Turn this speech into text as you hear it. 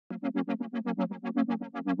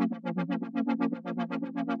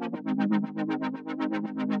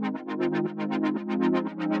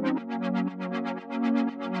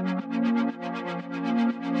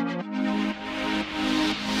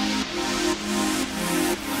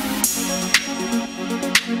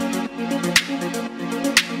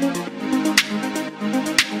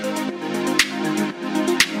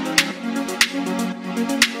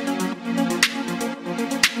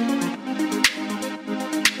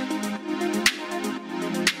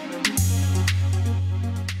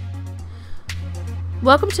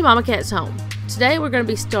Welcome to Mama Cat's Home. Today we're going to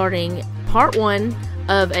be starting part 1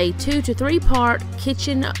 of a 2 to 3 part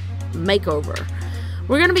kitchen makeover.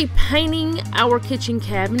 We're going to be painting our kitchen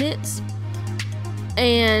cabinets,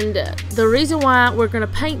 and the reason why we're going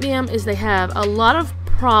to paint them is they have a lot of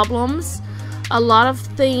problems, a lot of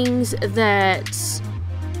things that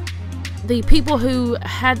the people who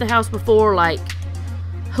had the house before, like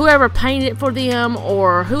whoever painted it for them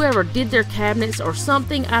or whoever did their cabinets or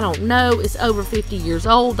something, I don't know, it's over 50 years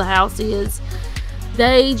old, the house is.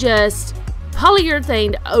 They just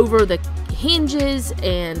polyurethaned over the hinges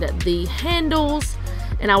and the handles,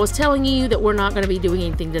 and I was telling you that we're not going to be doing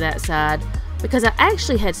anything to that side because I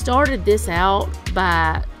actually had started this out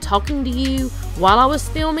by talking to you while I was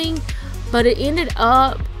filming, but it ended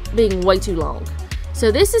up being way too long. So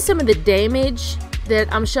this is some of the damage that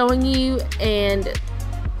I'm showing you, and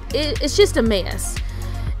it's just a mess.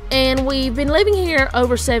 And we've been living here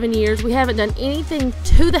over 7 years. We haven't done anything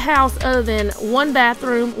to the house other than one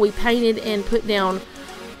bathroom. We painted and put down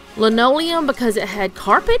linoleum because it had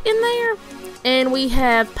carpet in there, and we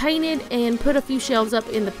have painted and put a few shelves up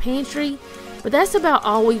in the pantry, but that's about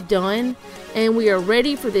all we've done. And we are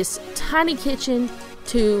ready for this tiny kitchen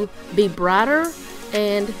to be brighter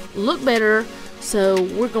and look better. So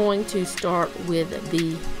we're going to start with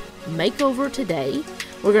the makeover today.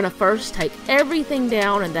 We're going to first take everything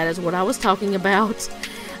down, and that is what I was talking about.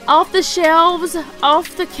 Off the shelves,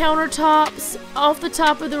 off the countertops, off the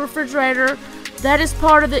top of the refrigerator. That is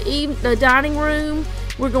part of the dining room.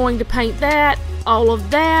 We're going to paint that, all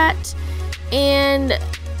of that. And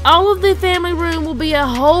all of the family room will be a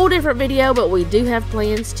whole different video, but we do have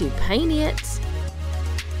plans to paint it.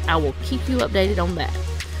 I will keep you updated on that.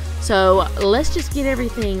 So let's just get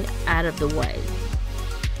everything out of the way.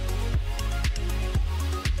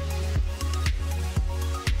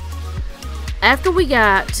 After we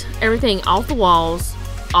got everything off the walls,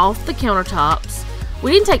 off the countertops,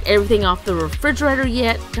 we didn't take everything off the refrigerator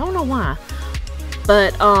yet. Don't know why.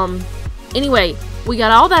 But anyway, we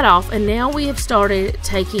got all that off, and now we have started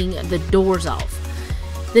taking the doors off.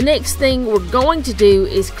 The next thing we're going to do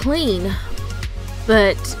is clean,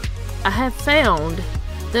 but I have found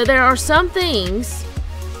that there are some things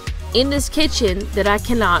in this kitchen that I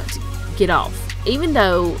cannot get off, even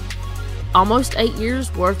though almost 8 years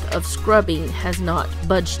worth of scrubbing has not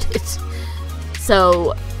budged it.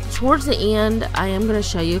 So towards the end, I am going to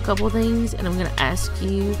show you a couple of things, and I'm going to ask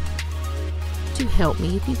you to help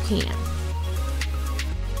me if you can.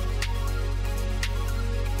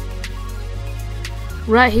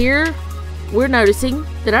 Right here, we're noticing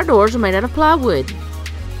that our doors are made out of plywood.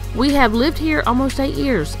 We have lived here almost 8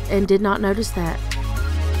 years and did not notice that.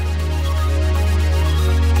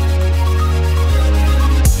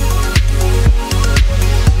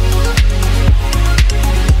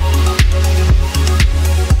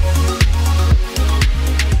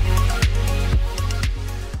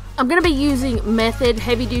 I'm going to be using Method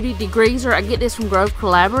Heavy Duty Degreaser. I get this from Grove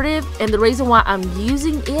Collaborative, and the reason why I'm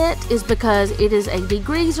using it is because it is a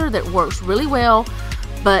degreaser that works really well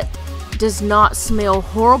but does not smell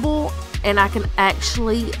horrible, and I can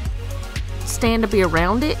actually stand to be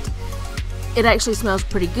around it. It actually smells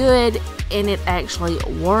pretty good, and it actually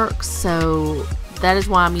works, so that is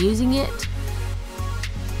why I'm using it.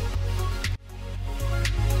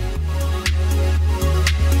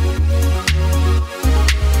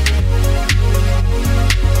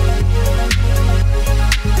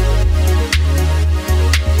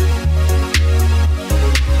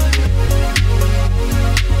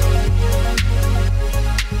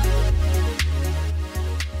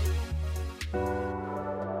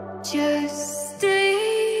 Just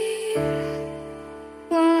stay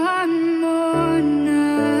one more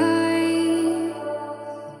night.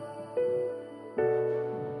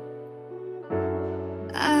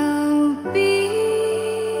 I'll be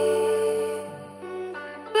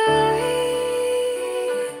by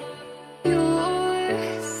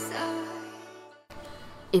your side.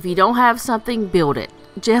 If you don't have something, build it.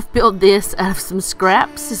 Jeff built this out of some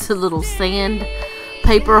scraps. It's a little sand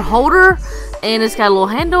paper holder, and it's got a little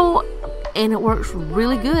handle, and it works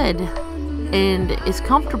really good, and it's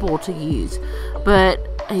comfortable to use. But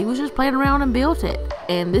he was just playing around and built it,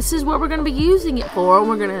 and this is what we're going to be using it for.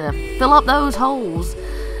 We're going to fill up those holes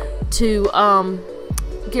to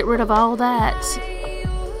get rid of all that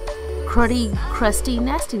crusty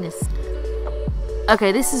nastiness.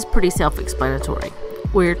 Okay, this is pretty self-explanatory.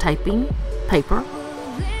 We're taping paper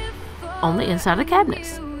on the inside of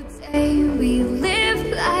cabinets. We live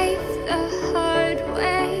life the hard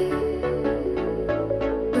way,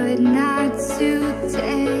 but not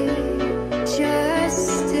today.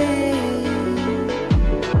 Just stay.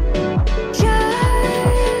 Just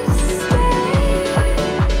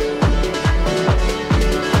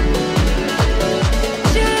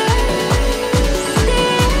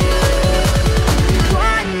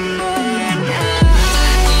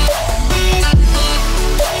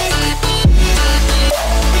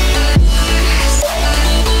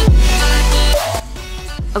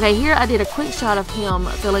Okay, here I did a quick shot of him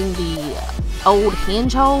filling the old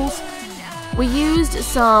hinge holes. We used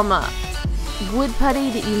some wood putty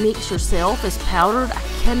that you mix yourself as powdered. I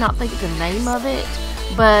cannot think of the name of it,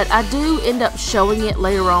 but I do end up showing it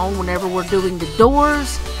later on whenever we're doing the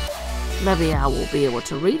doors. Maybe I will be able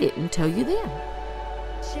to read it and tell you then.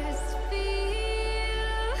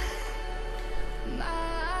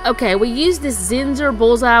 Okay, we use this Zinsser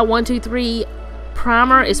Bullseye 123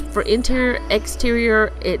 primer. It's for interior,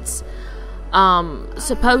 exterior. It's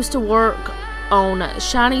supposed to work on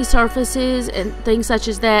shiny surfaces and things such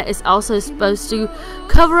as that. It's also supposed to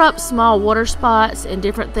cover up small water spots and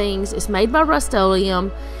different things. It's made by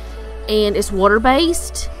Rust-Oleum and it's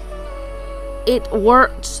water-based. It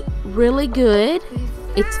works really good.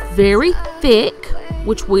 It's very thick,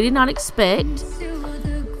 which we did not expect,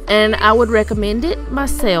 and I would recommend it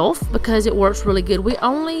myself because it works really good. We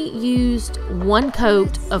only used one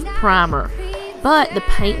coat of primer, but the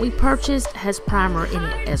paint we purchased has primer in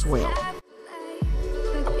it as well.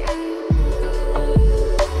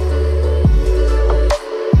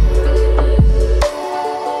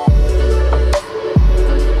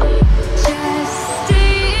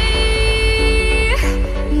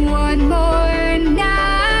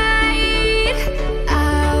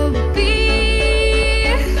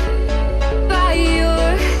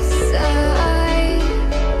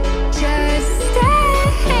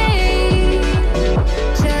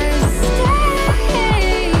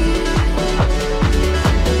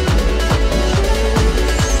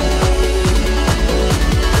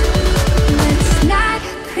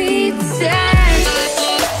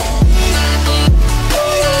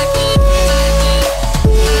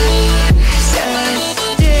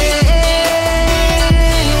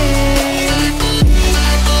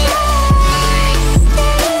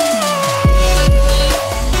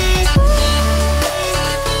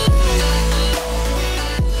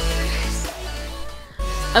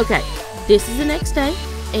 Okay, this is the next day,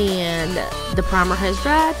 and the primer has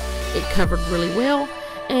dried. It covered really well,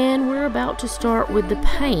 and we're about to start with the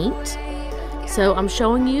paint. So I'm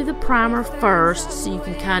showing you the primer first so you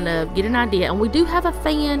can kind of get an idea. And we do have a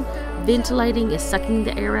fan ventilating, it's sucking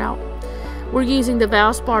the air out. We're using the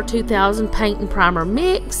Valspar 2000 paint and primer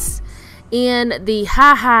mix in the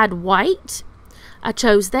hide white. I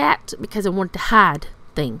chose that because I wanted to hide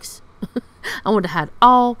things. I wanted to hide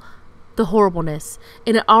all the horribleness,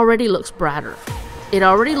 and it already looks brighter. It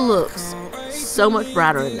already looks so much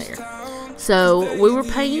brighter in there. So we were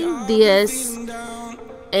painting this,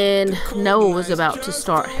 and Noah was about to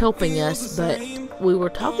start helping us, but we were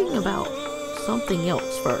talking about something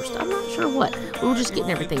else first. I'm not sure what. We were just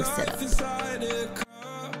getting everything set up.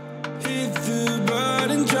 Hit the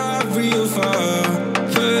button, drive real far,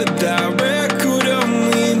 but that record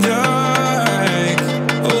only died.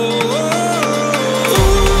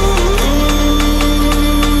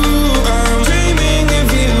 I'm dreaming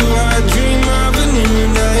of you, I dream of a new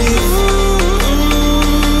life.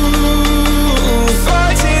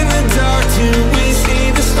 Fight in the dark till we see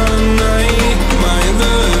the sunlight. My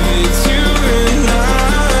love, it's you and I.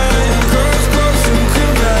 Cross close and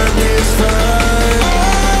combat this fight.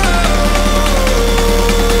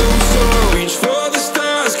 So reach for the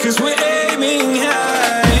stars, 'cause we're aiming high.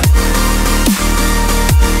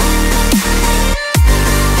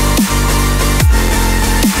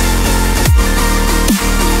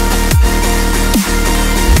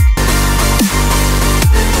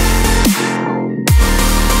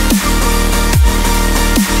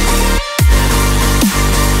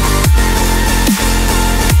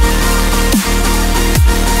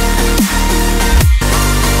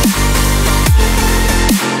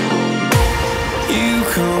 You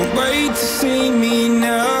can't wait to see me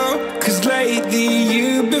now, 'cause lately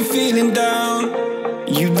you've been feeling down.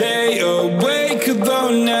 You lay awake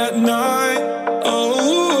alone at night.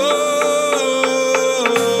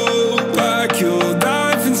 Like your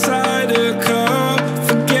life inside a car.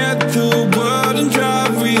 Forget the world and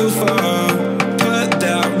drive real far. Put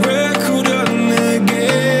that record on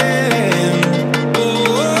again.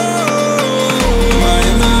 My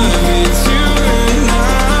love, it's you and I.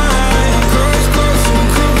 Cross close and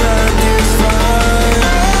combat this fight.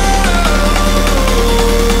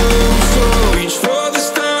 So reach for the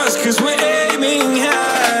stars, 'cause we're aiming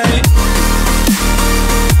high.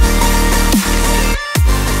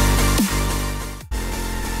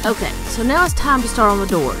 Okay, so now it's time to start on the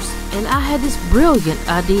doors, and I had this brilliant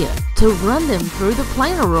idea to run them through the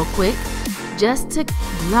planer real quick just to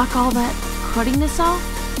knock all that crudiness off.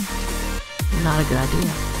 Not a good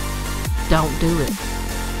idea. Don't do it.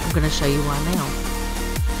 I'm going to show you why now.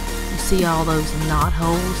 You see all those knot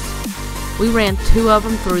holes? We ran 2 of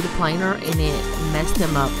them through the planer and it messed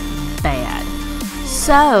them up bad.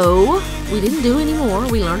 So we didn't do any more.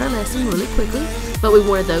 We learned our lesson really quickly, but we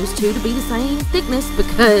wanted those 2 to be the same thickness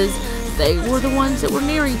because they were the ones that were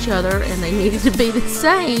near each other and they needed to be the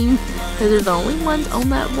same because they're the only ones on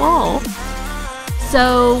that wall.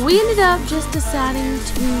 So we ended up just deciding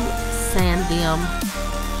to sand them.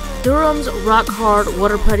 Durham's Rock Hard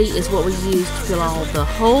Water Putty is what we use to fill all the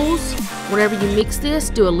holes. Whenever you mix this,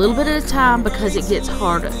 do a little bit at a time because it gets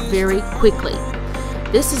hard very quickly.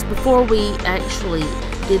 This is before we actually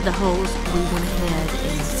did the holes. We went ahead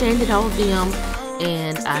and sanded all of them,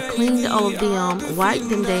 and I cleaned all of them, wiped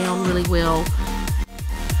them down really well.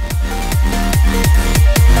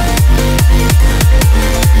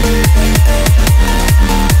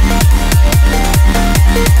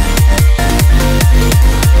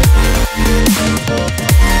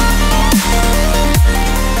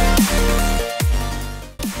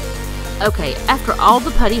 Okay, after all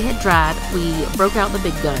the putty had dried, we broke out the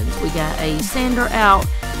big guns. We got a sander out.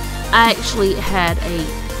 I actually had a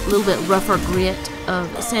little bit rougher grit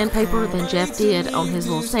of sandpaper than Jeff did on his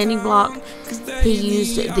little sanding block. He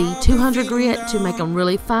used the 200 grit to make them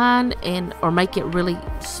really fine or make it really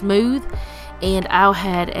smooth. And I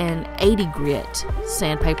had an 80 grit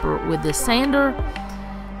sandpaper with the sander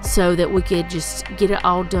so that we could just get it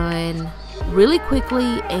all done really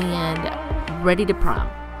quickly and ready to prime.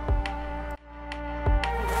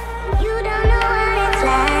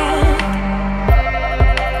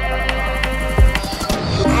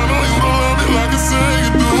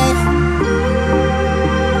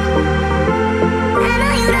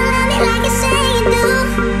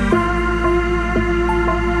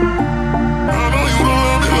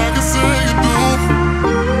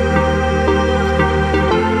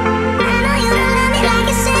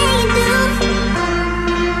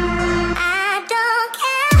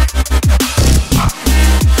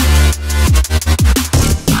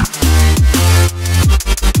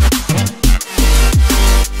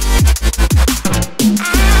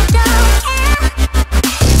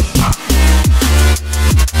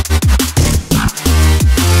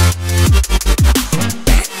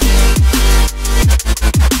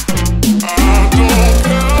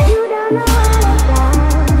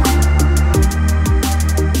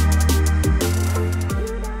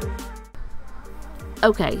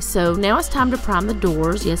 Okay, so now it's time to prime the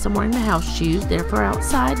doors. Yes, I'm wearing the house shoes. They're for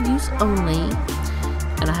outside use only.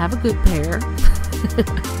 And I have a good pair.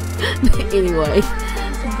 Anyway,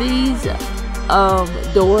 these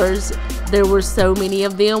doors, there were so many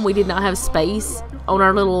of them. We did not have space on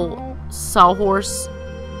our little sawhorse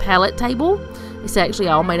pallet table. It's actually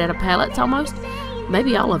all made out of pallets almost.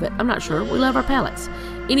 Maybe all of it. I'm not sure. We love our pallets.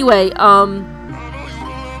 Anyway,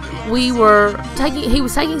 he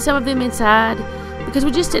was taking some of them inside because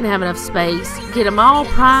we just didn't have enough space. Get them all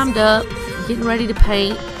primed up, getting ready to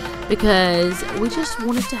paint, because we just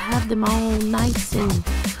wanted to have them all nice and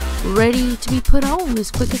ready to be put on as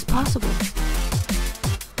quick as possible.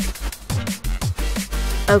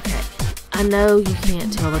 Okay, I know you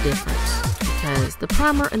can't tell the difference because the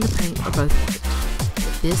primer and the paint are both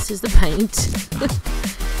white. This is the paint.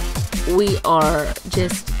 We are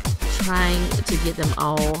just trying to get them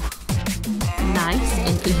all nice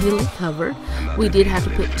and evenly covered. We did have to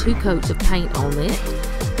put 2 coats of paint on it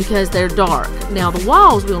because they're dark. Now the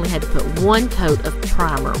walls, we only had to put 1 coat of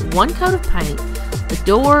primer, 1 coat of paint. The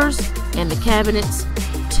doors and the cabinets,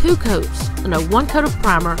 1 coat of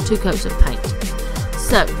primer, 2 coats of paint.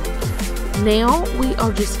 So now we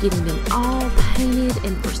are just getting them all painted,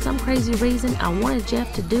 and for some crazy reason I wanted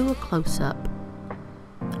Jeff to do a close-up.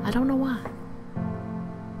 I don't know why.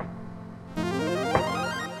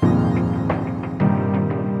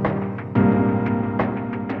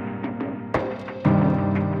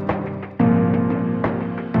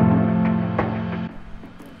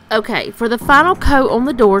 Okay, for the final coat on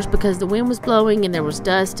the doors, because the wind was blowing and there was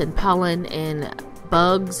dust and pollen and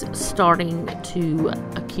bugs starting to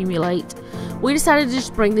accumulate, we decided to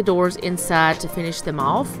just bring the doors inside to finish them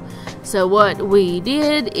off. So what we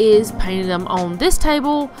did is painted them on this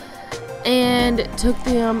table and took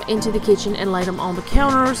them into the kitchen and laid them on the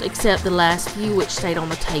counters, except the last few which stayed on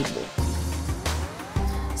the table.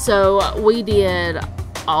 So we did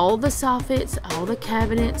all the soffits, all the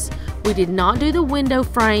cabinets. We did not do the window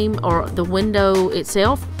frame or the window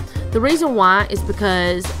itself. The reason why is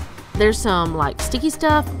because there's some like sticky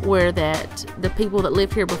stuff where the people that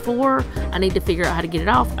lived here before, I need to figure out how to get it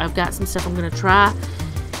off. I've got some stuff I'm going to try.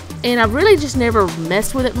 And I've really just never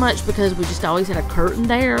messed with it much because we just always had a curtain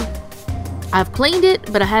there. I've cleaned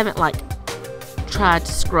it, but I haven't like tried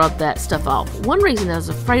to scrub that stuff off. One reason I was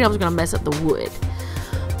afraid I was going to mess up the wood.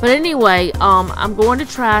 But anyway, I'm going to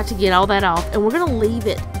try to get all that off, and we're going to leave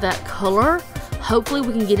it that color. Hopefully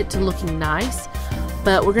we can get it to looking nice,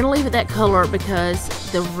 but we're going to leave it that color because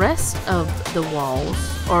the rest of the walls,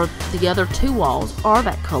 or the other 2 walls, are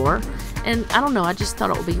that color. And I don't know, I just thought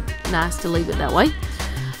it would be nice to leave it that way.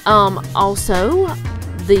 Also,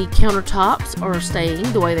 the countertops are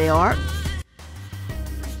staying the way they are.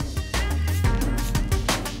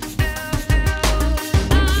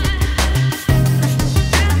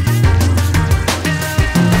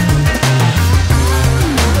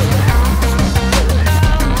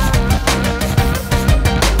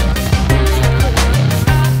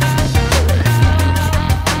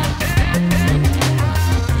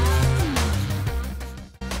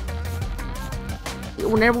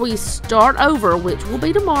 Whenever we start over, which will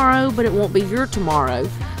be tomorrow, but it won't be your tomorrow,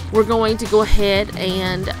 we're going to go ahead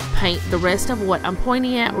and paint the rest of what I'm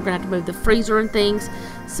pointing at. We're going to have to move the freezer and things,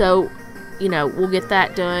 so you know, we'll get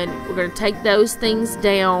that done. We're going to take those things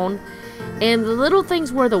down, and the little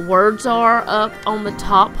things where the words are up on the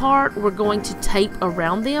top part, we're going to tape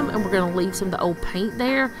around them, and we're going to leave some of the old paint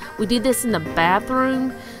there. We did this in the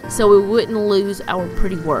bathroom so we wouldn't lose our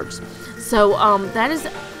pretty words. So that is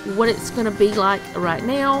what it's going to be like right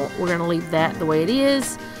now. We're going to leave that the way it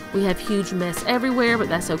is. We have huge mess everywhere, but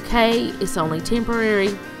that's okay. It's only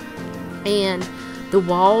temporary. And the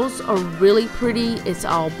walls are really pretty. It's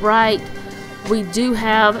all bright. We do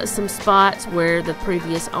have some spots where the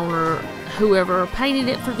previous owner, whoever painted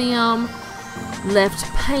it for them, left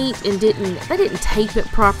paint and they didn't tape it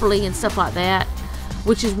properly and stuff like that,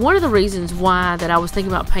 which is one of the reasons why that I was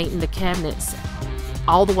thinking about painting the cabinets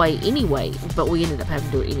all the way anyway, but we ended up having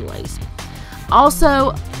to do it anyways.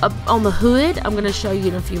 Also, up on the hood, I'm going to show you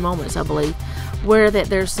in a few moments, I believe, where that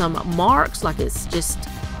there's some marks, like it's just,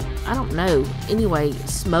 I don't know, anyway,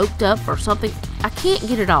 smoked up or something. I can't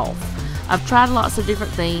get it off. I've tried lots of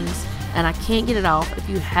different things and I can't get it off. If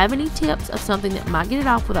you have any tips of something that might get it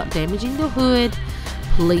off without damaging the hood,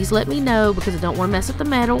 please let me know, because I don't want to mess up the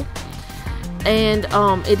metal. And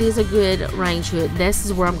it is a good range hood. This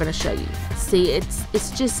is where I'm going to show you. See, it's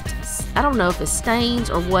just, I don't know if it's stains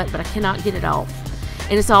or what, but I cannot get it off.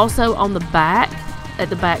 And it's also on the back, at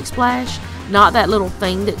the backsplash, not that little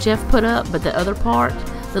thing that Jeff put up, but the other part,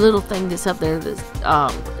 the little thing that's up there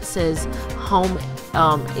that says home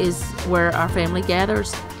is where our family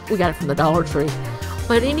gathers. We got it from the Dollar Tree.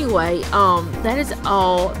 But anyway, that is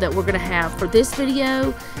all that we're going to have for this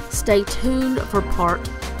video. Stay tuned for part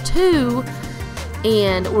 2.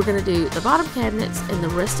 And we're going to do the bottom cabinets and the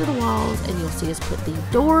rest of the walls, and you'll see us put the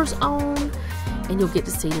doors on, and you'll get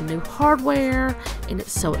to see the new hardware, and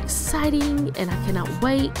it's so exciting, and I cannot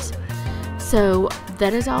wait. So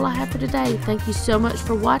that is all I have for today. Thank you so much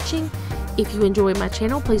for watching. If you enjoy my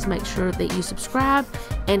channel, please make sure that you subscribe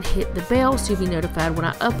and hit the bell so you'll be notified when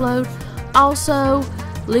I upload. Also,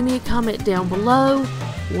 leave me a comment down below.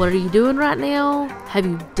 What are you doing right now? Have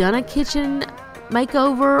you done a kitchen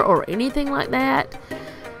makeover or anything like that?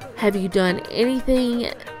 Have you done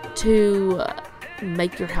anything to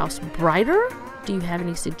make your house brighter? Do you have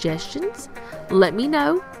any suggestions? Let me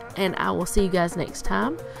know, and I will see you guys next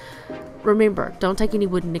time. Remember, don't take any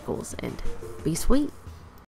wooden nickels, and be sweet.